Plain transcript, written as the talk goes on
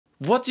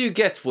What do you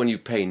get when you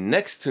pay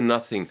next to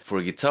nothing for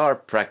a guitar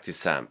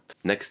practice amp?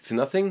 Next to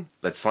nothing?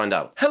 Let's find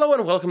out. Hello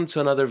and welcome to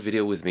another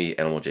video with me,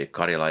 Elmo J.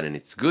 Karjalainen.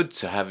 It's good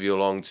to have you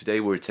along. Today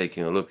we're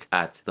taking a look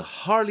at the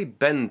Harley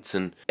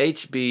Benton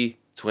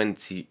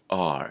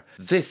HB-20R.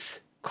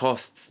 This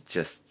costs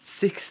just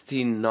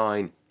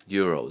 69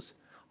 euros.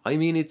 I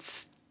mean,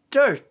 it's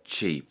dirt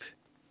cheap.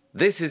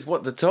 This is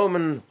what the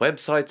Thomann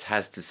website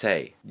has to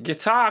say.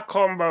 Guitar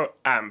combo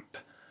amp.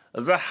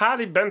 The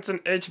Harley Benton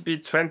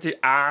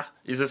HB-20R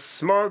is a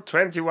small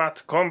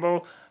 20-watt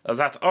combo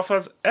that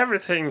offers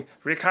everything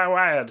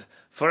required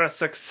for a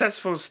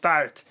successful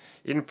start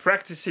in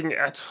practicing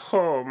at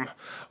home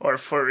or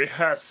for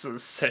rehearsal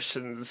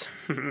sessions.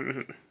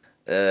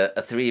 A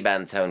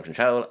 3-band tone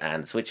control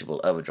and switchable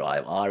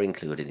overdrive are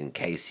included in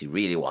case you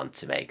really want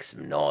to make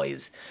some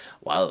noise,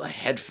 while the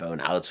headphone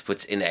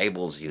output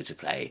enables you to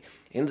play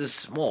in the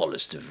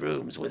smallest of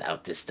rooms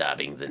without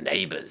disturbing the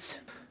neighbors.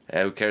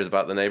 Who cares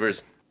about the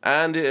neighbors?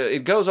 And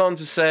it goes on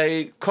to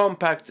say,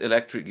 compact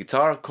electric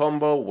guitar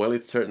combo. Well,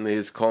 it certainly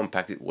is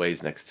compact. It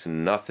weighs next to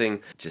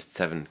nothing, just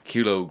 7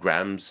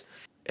 kilograms.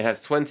 It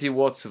has 20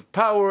 watts of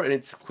power and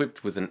it's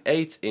equipped with an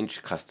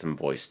 8-inch custom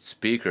voiced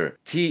speaker.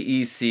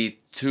 TEC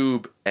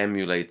tube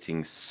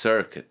emulating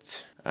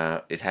circuit.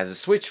 It has a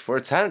switch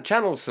for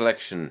channel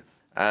selection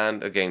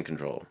and a gain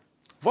control.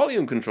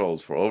 Volume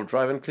controls for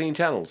overdrive and clean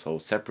channels, so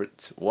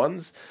separate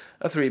ones.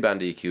 A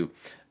 3-band EQ.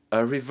 A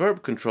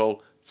reverb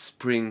control,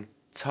 spring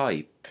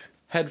type.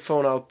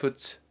 Headphone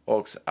output,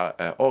 aux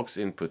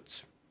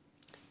input.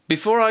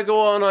 Before I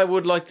go on, I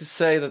would like to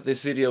say that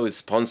this video is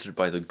sponsored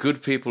by the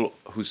good people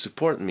who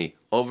support me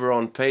over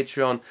on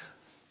Patreon.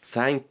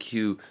 Thank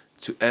you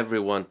to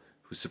everyone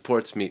who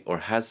supports me or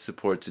has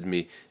supported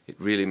me. It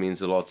really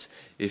means a lot.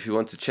 If you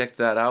want to check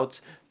that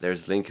out,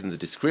 there's a link in the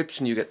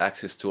description. You get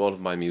access to all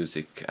of my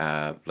music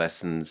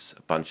lessons,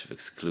 a bunch of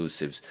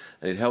exclusives,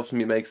 and it helps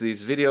me make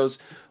these videos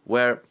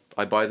where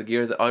I buy the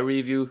gear that I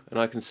review and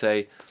I can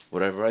say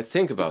whatever I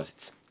think about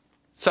it.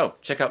 So,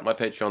 check out my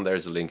Patreon,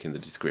 there's a link in the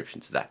description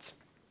to that.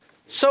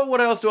 So what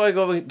else do I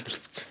go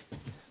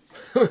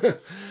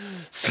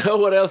So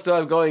what else do I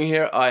have going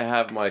here? I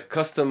have my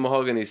custom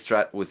mahogany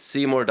Strat with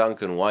Seymour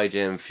Duncan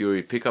YJM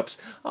Fury pickups.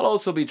 I'll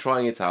also be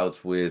trying it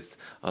out with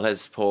a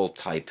Les Paul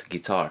type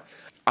guitar.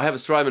 I have a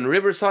Strymon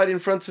Riverside in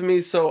front of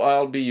me, so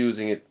I'll be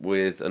using it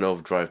with an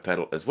overdrive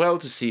pedal as well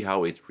to see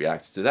how it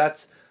reacts to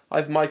that.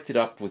 I've mic'd it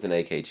up with an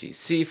AKG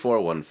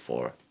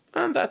C414,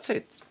 and that's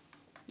it.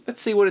 Let's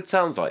see what it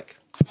sounds like.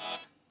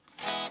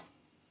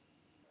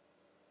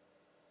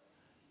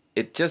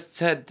 It just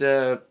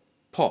said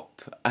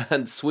pop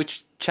and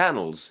switched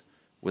channels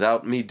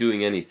without me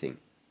doing anything.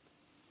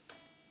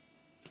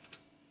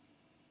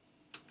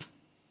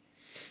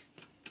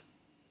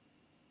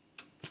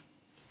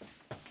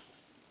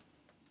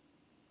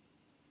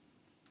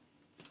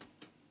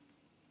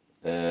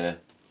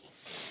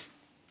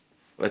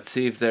 Let's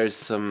see if there's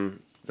some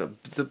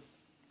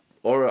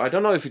or I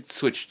don't know if it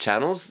switched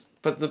channels,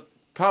 but the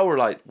power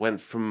light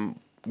went from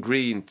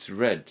green to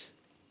red.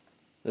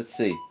 Let's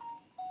see.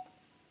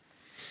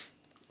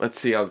 Let's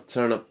see, I'll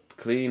turn up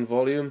clean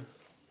volume.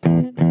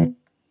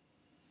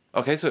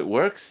 Okay, so it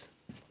works.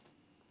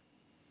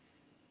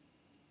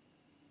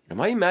 Am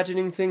I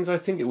imagining things? I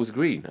think it was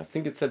green. I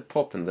think it said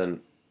pop and then...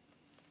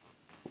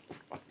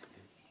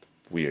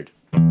 Weird.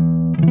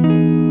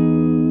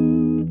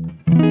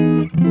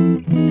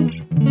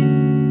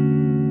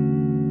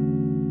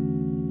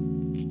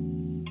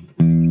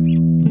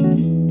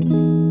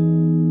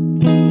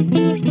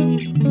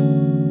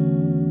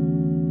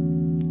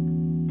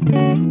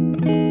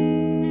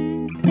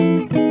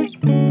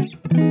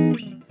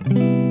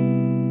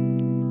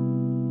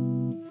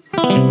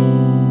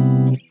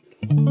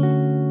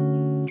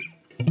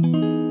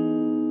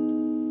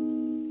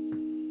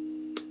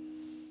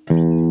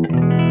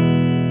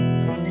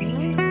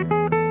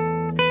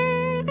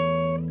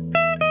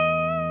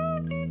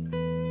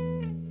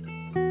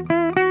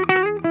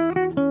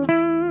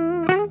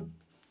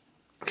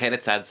 Okay,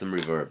 let's add some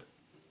reverb.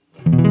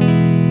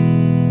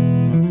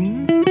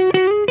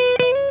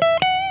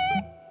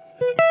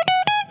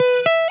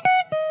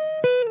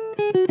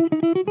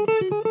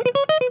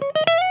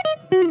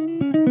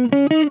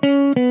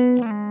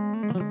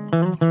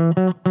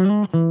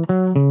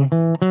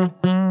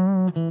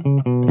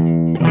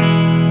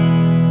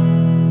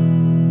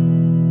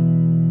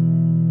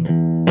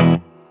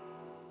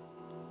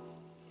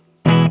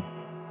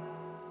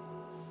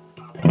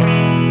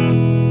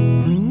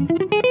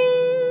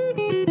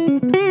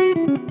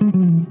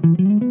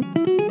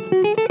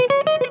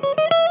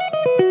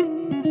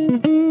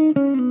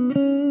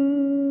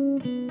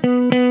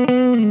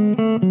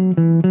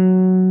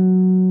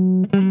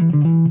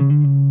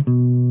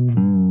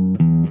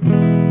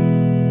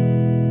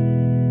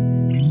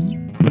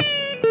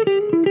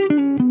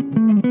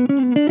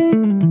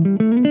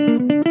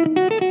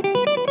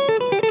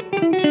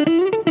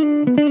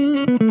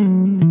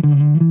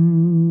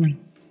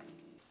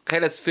 Okay,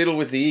 let's fiddle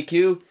with the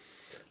EQ.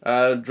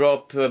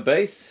 Drop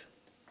bass.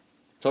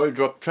 Sorry,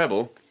 drop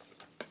treble.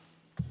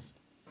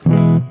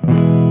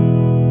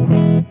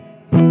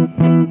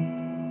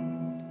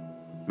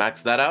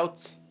 Max that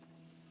out.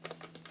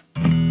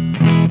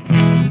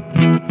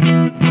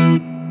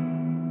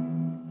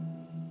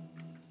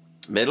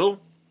 Middle.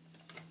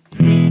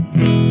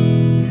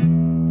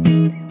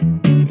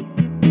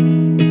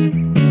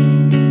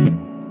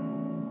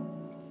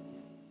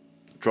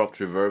 Dropped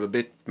reverb a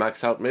bit,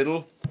 max out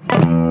middle.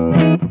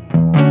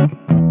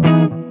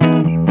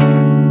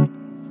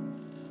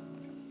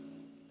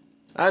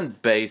 And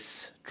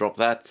bass, drop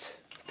that.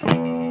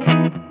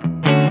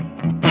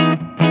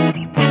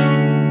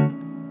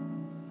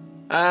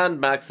 And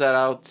max that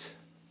out.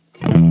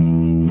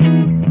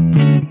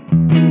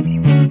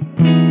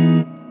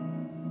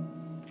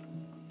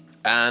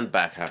 And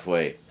back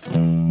halfway.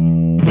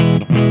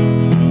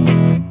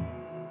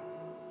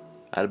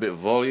 Add a bit of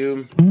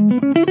volume.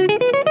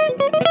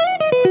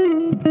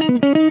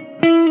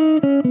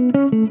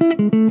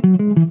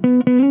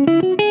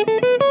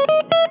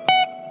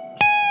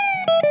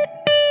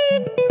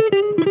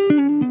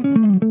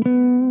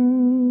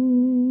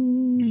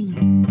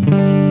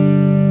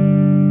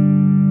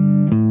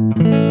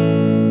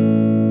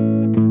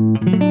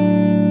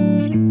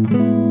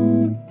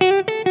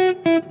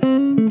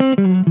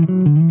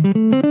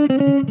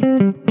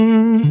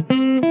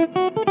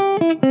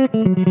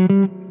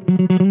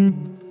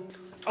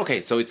 Okay,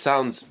 so it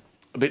sounds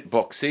a bit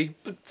boxy,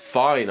 but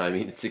fine. I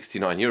mean, it's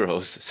 69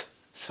 euros,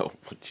 so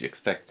what do you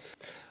expect?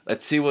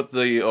 Let's see what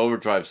the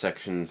overdrive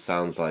section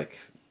sounds like.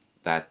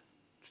 That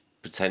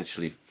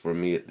potentially, for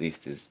me at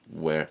least, is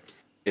where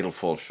it'll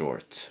fall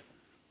short.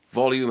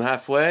 Volume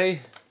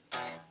halfway,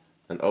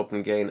 and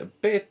open gain a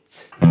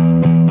bit.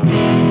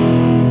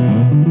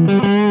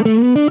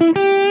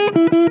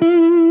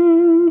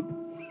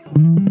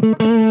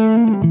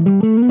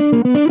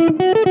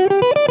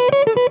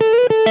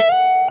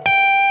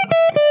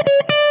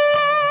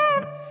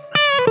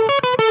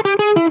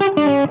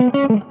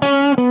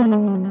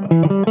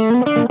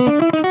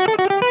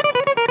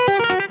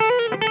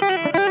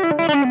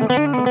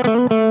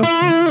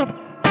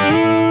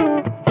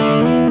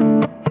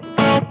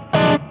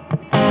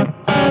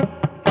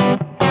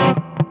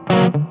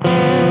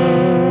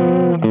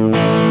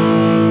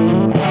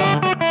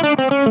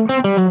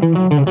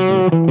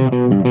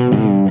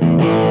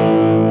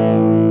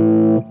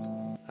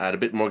 Add a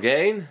bit more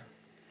gain.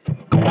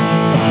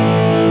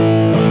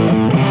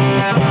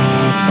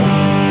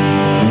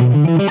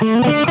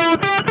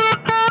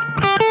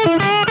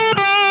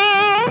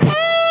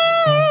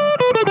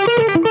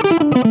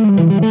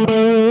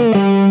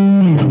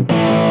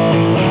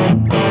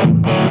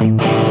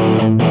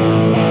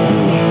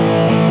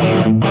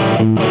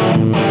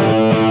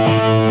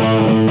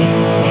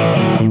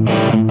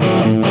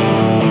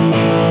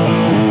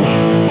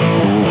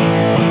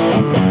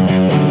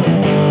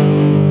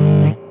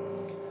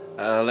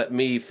 Let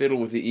me fiddle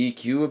with the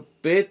EQ a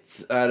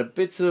bit, add a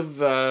bit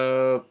of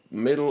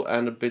middle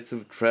and a bit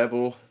of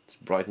treble to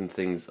brighten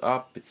things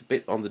up. It's a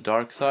bit on the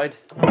dark side.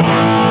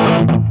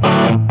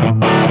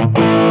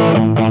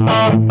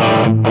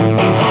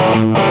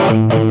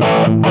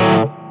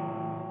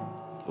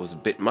 That was a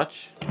bit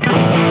much.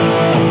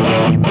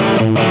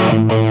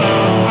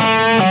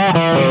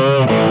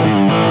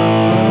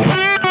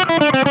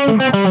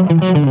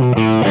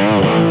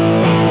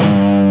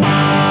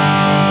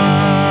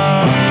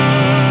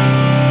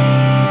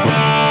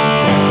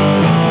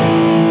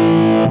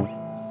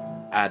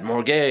 Add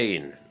more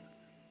gain.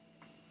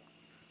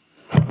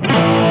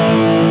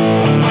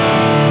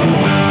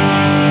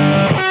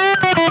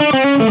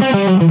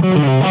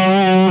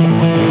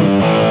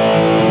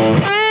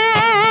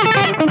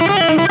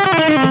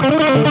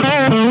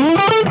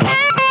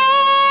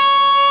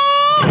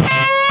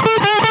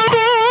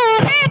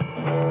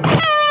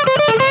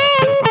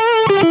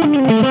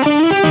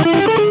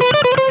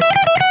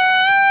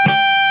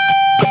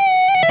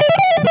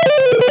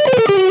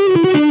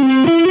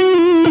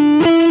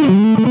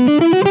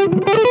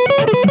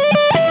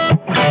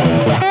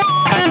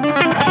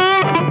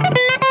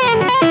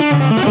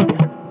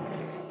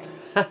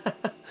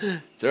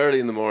 It's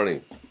early in the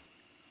morning.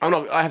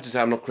 I have to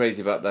say I'm not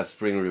crazy about that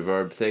spring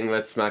reverb thing.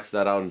 Let's max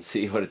that out and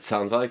see what it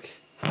sounds like.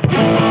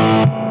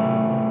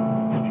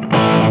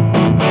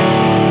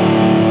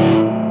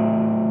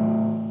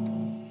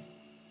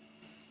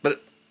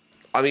 But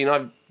I mean,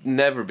 I've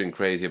never been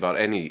crazy about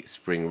any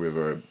spring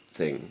reverb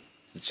thing.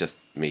 It's just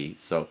me,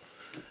 so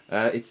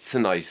it's a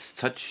nice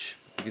touch.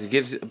 It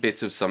gives a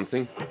bit of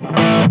something.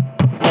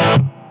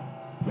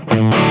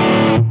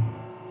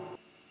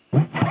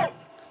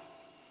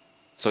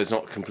 So it's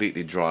not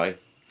completely dry.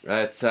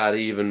 Let's add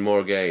even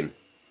more gain.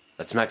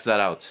 Let's max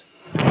that out.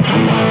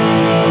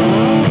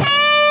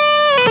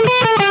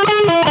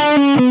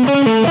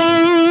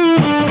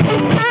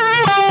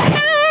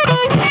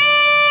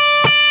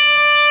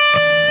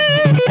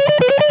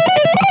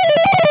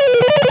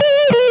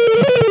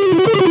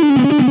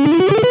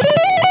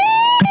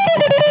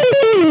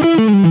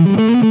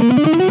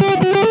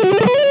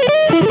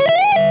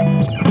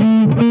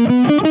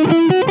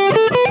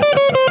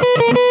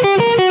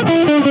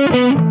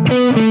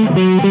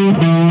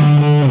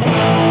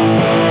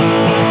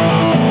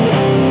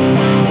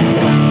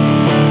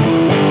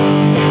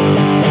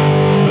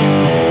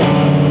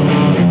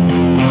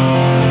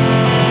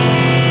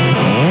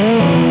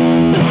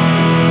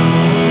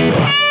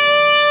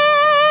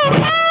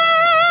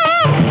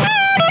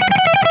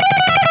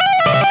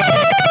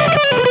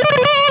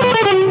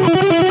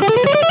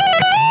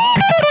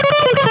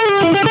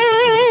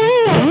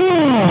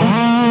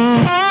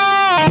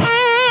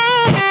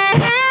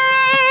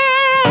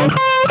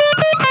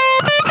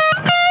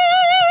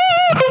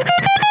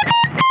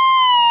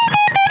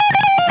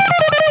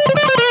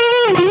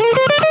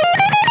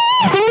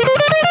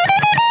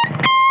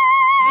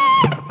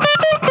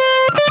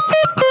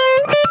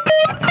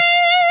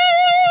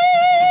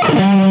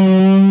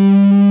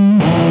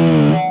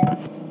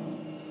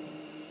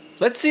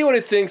 Let's see what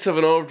it thinks of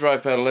an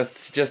overdrive pedal.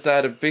 Let's just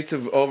add a bit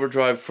of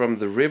overdrive from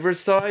the river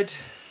side.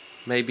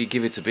 Maybe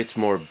give it a bit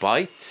more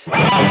bite.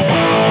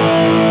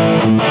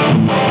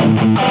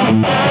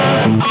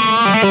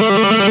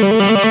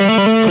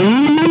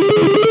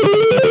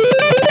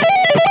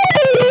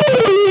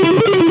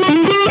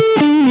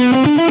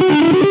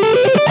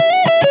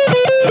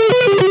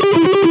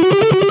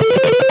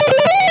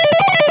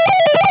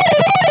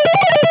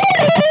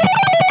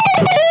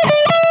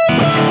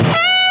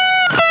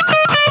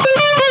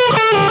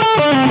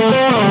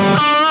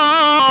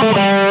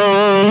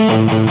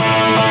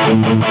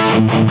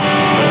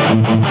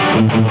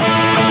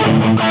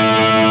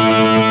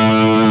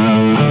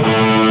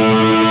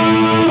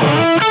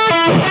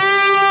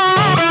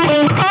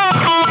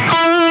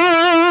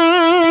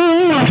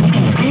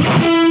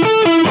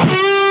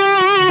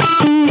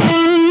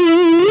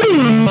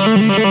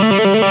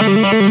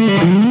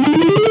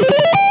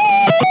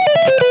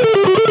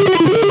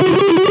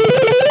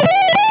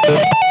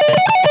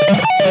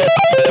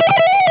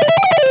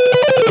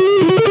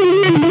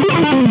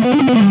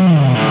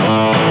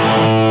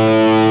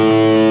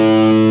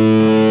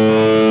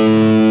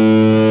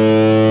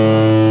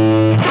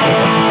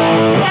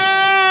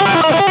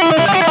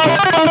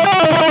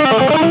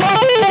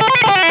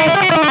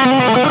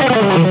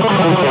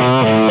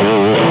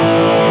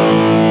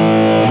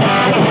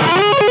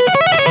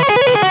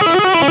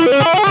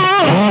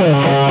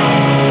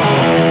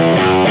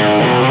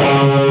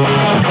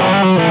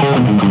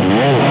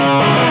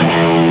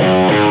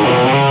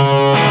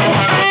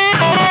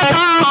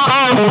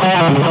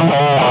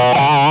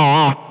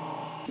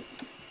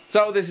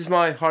 So this is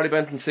my Harley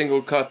Benton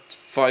single cut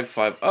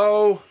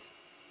 550.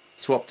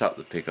 Swapped out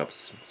the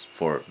pickups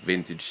for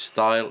vintage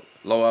style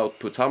low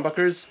output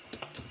humbuckers.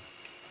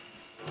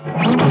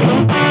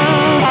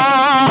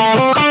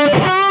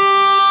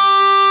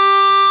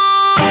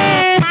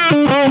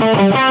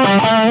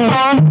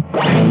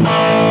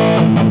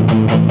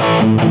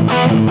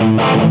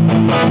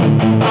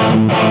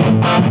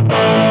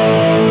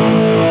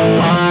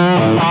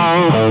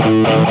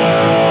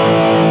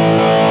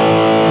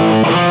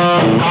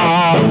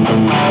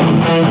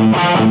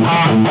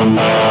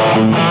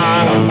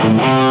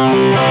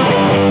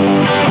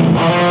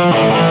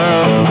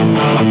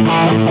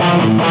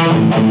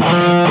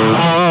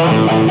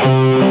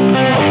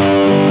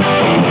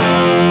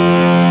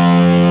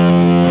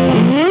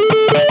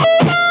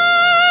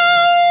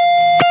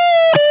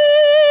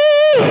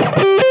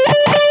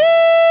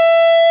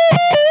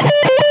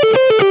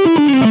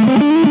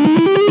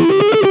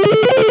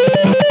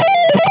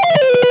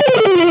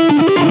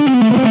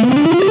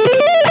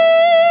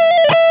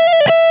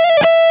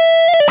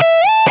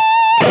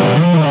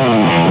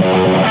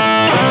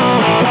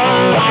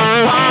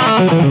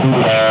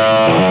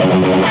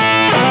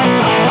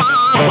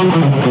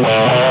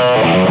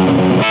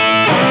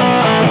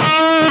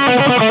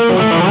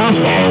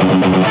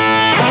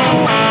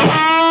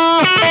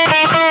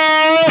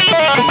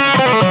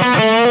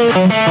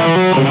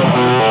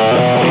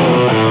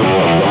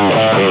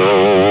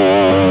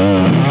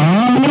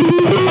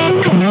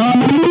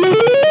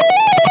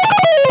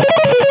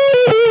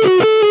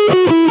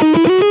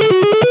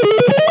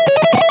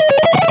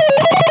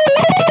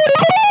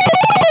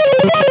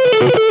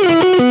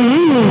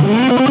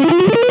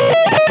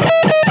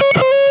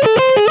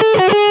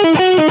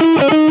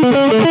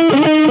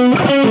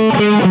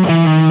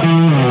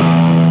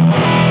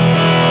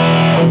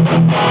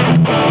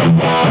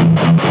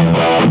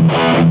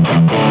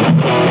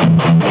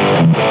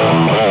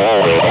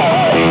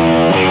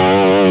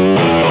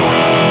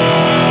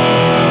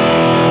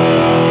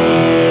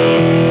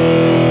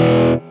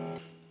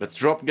 Let's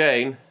drop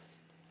gain.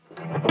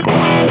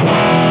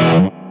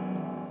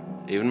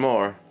 Even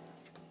more.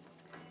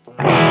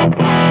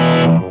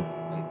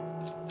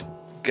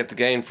 Get the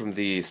gain from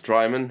the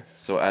Strymon,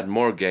 so add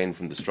more gain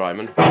from the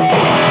Strymon.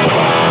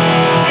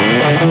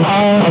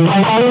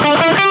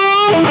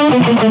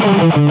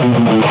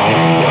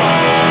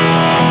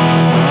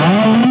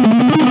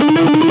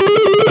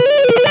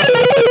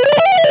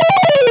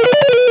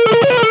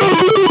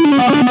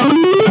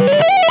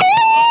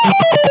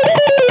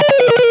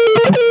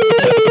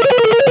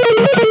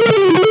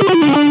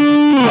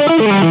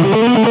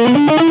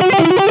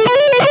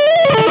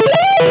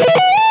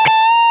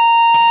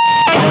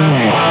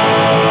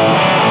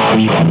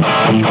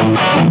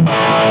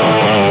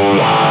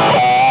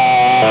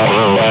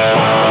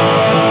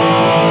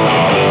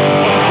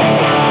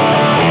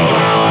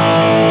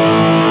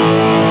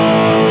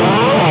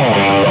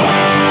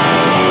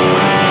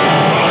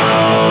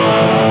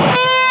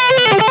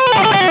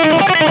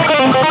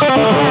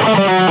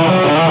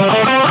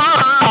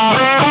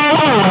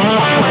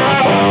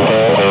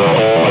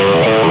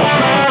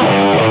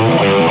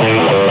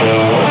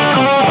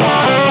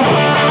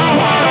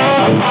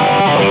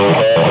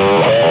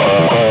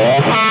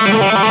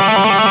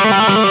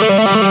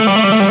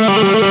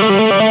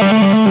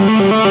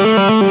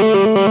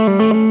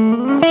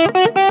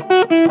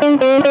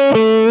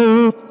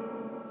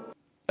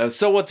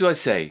 So what do I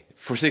say?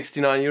 For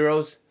 69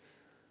 euros,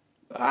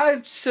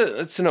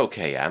 It's an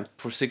okay amp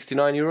for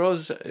 69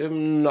 euros.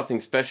 Nothing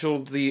special.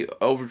 The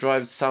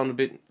overdrives sound a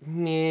bit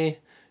meh.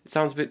 It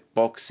sounds a bit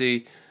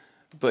boxy,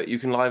 but you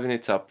can liven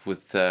it up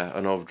with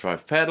an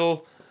overdrive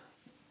pedal,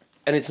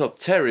 and it's not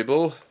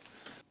terrible.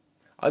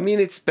 I mean,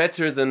 it's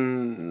better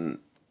than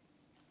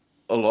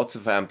a lot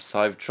of amps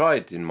I've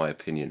tried, in my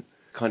opinion.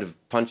 Kind of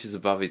punches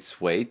above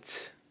its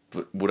weight,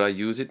 but would I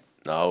use it?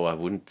 No, I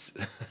wouldn't.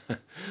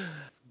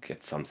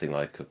 Get something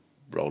like a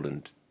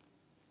Roland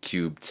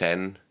Cube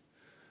 10.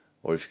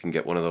 Or if you can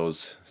get one of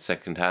those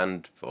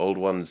second-hand old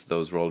ones,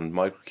 those Roland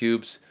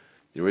Microcubes,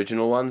 the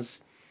original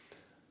ones.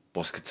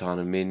 Boss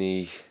Katana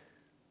Mini,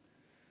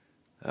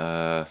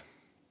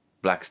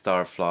 Black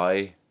Star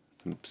Fly,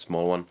 the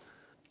small one.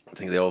 I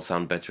think they all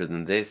sound better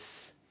than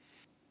this.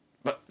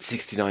 But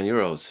 69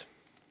 euros.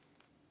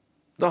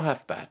 Not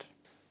half bad.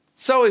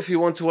 So if you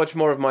want to watch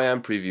more of my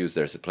amp reviews,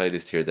 there's a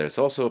playlist here. There's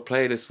also a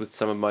playlist with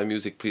some of my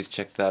music. Please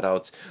check that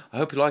out. I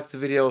hope you liked the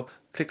video.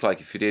 Click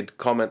like if you did.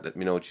 Comment, let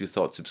me know what you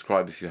thought.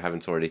 Subscribe if you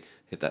haven't already.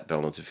 Hit that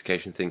bell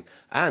notification thing.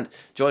 And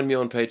join me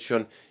on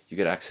Patreon. You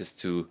get access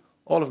to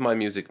all of my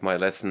music, my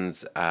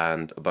lessons,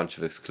 and a bunch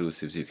of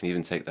exclusives. You can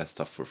even take that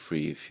stuff for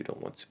free if you don't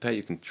want to pay.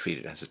 You can treat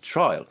it as a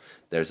trial.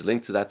 There's a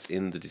link to that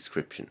in the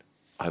description.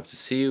 I hope to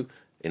see you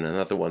in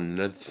another one.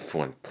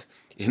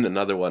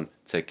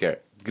 Take care.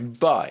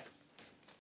 Goodbye.